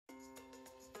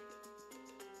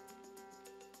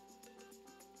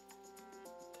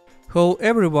Hello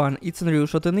everyone, it's Unreal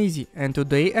Short and Easy, and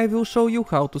today I will show you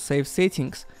how to save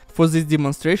settings. For this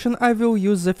demonstration I will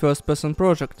use the first-person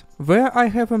project, where I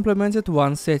have implemented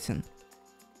one setting.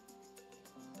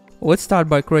 Let's start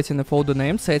by creating a folder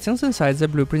named Settings inside the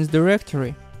Blueprints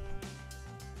directory.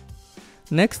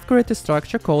 Next, create a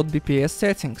structure called BPS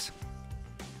Settings.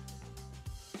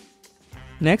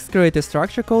 Next, create a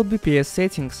structure called BPS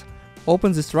Settings.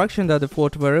 Open the structure and add a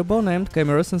float variable named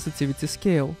Camera Sensitivity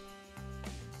Scale.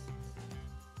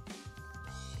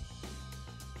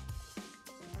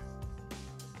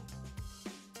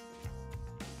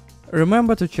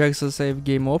 Remember to check the Save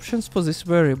Game options for this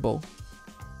variable.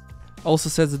 Also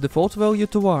set the default value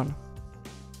to 1.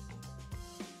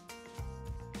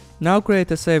 Now create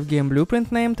a Save Game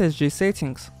blueprint named SG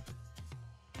Settings.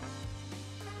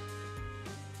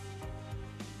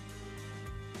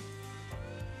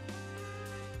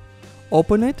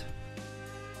 Open it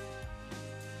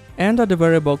and add a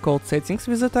variable called Settings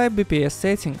with the type BPS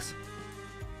Settings.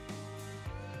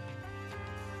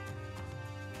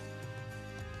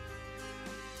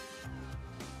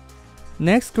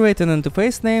 Next, create an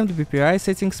interface named BPI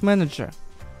Settings Manager.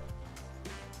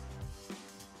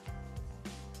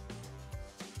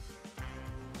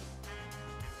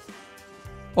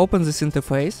 Open this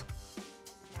interface.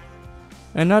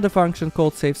 Another function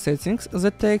called Save Settings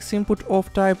that takes input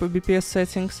of type BPS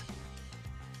Settings.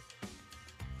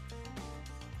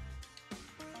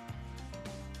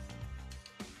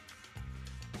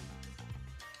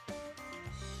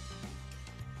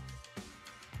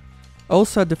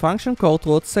 Also add the function called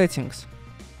Load Settings.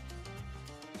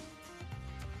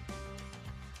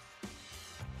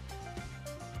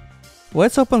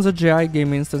 Let's open the GI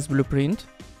Game Instance blueprint.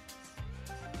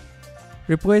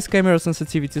 Replace Camera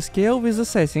Sensitivity Scale with the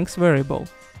Settings variable.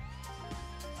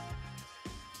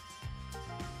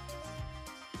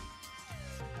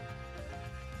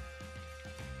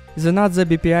 Then add the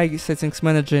BPI Settings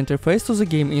Manager interface to the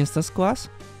Game Instance class.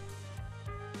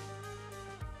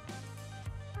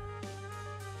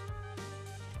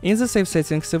 In the Save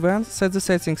Settings event, set the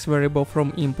settings variable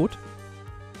from input.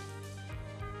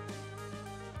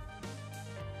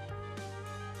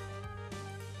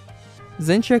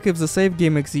 Then check if the save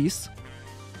game exists.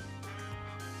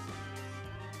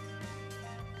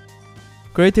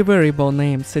 Create a variable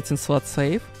named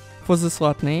setting_slot_save for the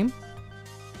slot name.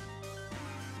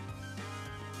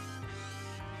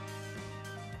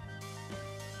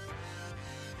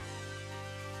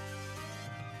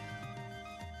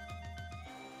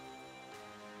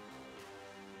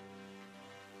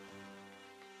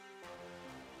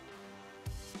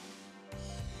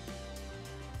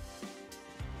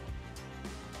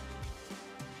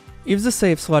 If the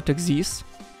save slot exists,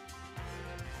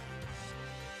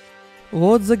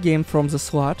 load the game from the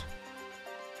slot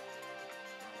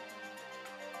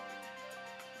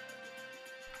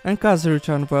and cast the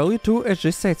return value to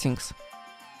SG Settings.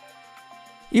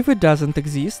 If it doesn't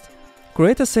exist,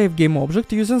 create a save game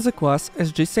object using the class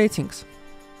SG Settings.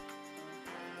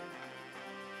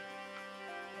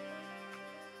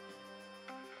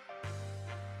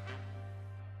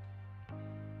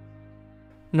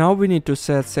 Now we need to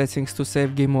set settings to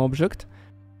save game object.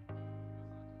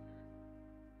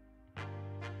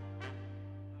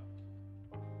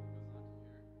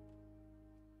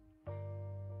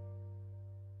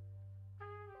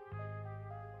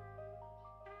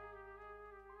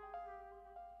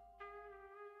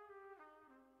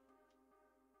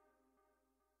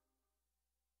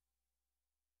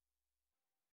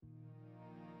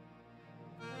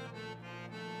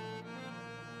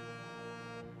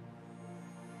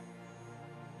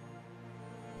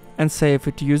 And save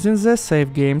it using the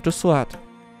Save Game to slot.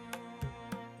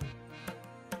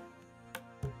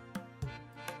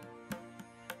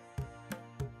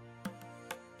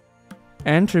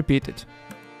 And repeat it.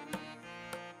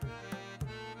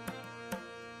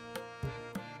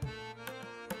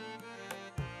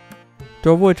 To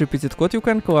avoid repeated code, you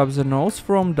can collapse the nodes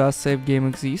from Does Save Game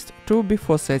Exist to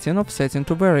Before Setting of Setting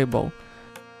to Variable.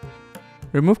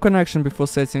 Remove connection before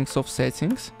settings of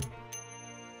settings.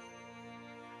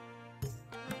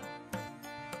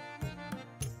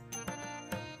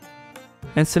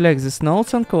 And select these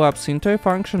nodes and collapse into a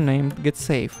function named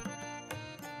getSave.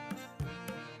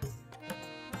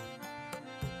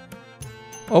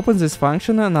 Open this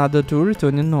function and add the two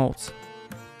returning nodes.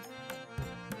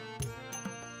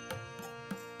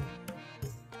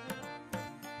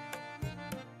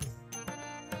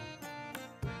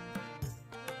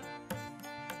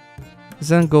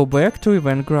 Then go back to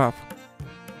Event Graph.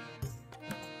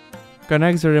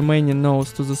 Connect the remaining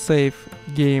nodes to the Save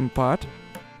Game part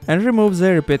and remove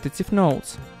the repetitive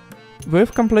nodes.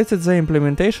 We've completed the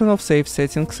implementation of Save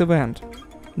Settings event.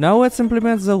 Now let's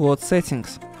implement the load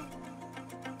settings.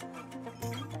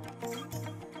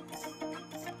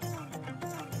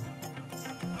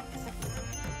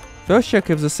 First check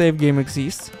if the save game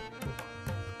exists.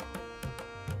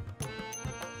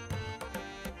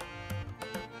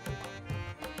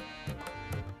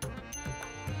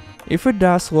 If it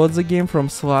does, load the game from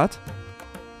slot.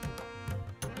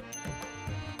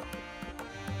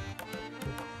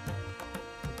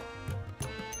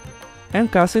 And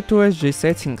cast it to SG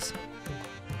settings.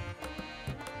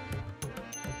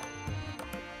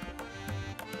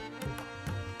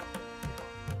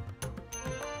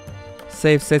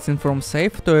 Save setting from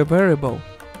save to a variable.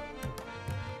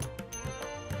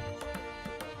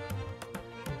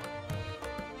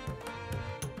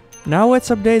 Now let's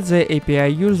update the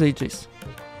API usages.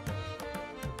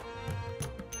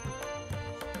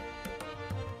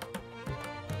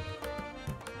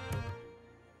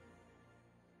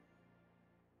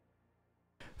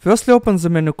 Firstly, open the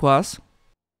menu class.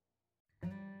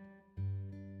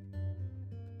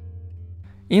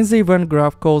 In the event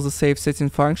graph, call the save setting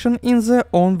function in the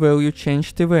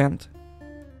onValueChanged event.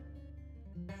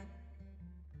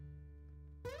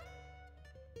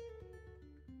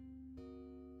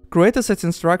 Create a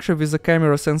setting structure with a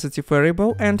camera sensitive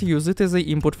variable and use it as the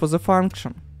input for the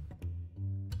function.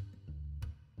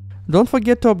 Don't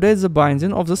forget to update the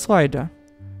binding of the slider.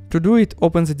 To do it,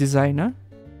 open the designer.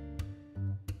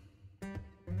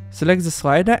 Select the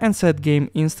slider and set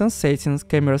game instance settings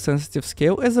camera sensitive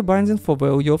scale as a binding for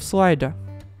value of slider.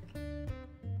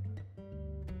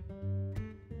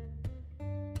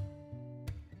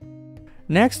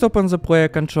 Next, open the player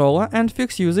controller and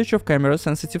fix usage of camera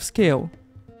sensitive scale.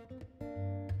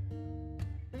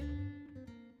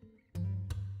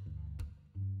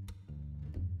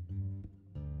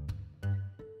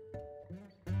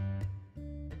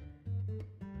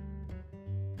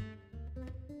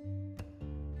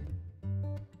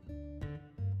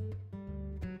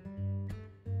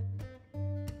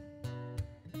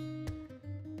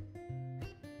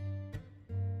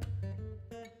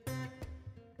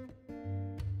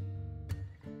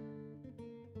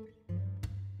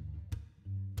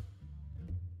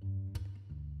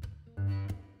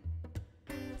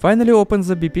 Finally, open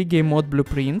the BP game mode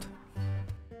blueprint.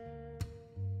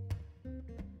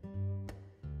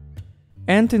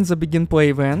 And in the begin play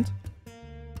event,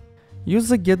 use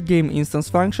the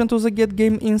getGameInstance function to the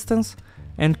getGameInstance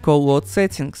and call load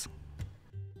settings.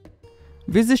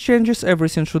 With these changes,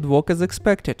 everything should work as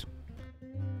expected.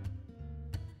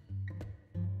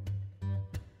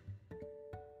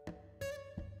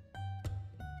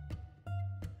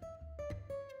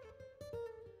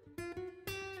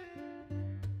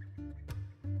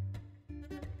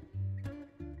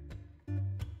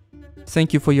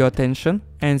 Thank you for your attention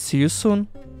and see you soon!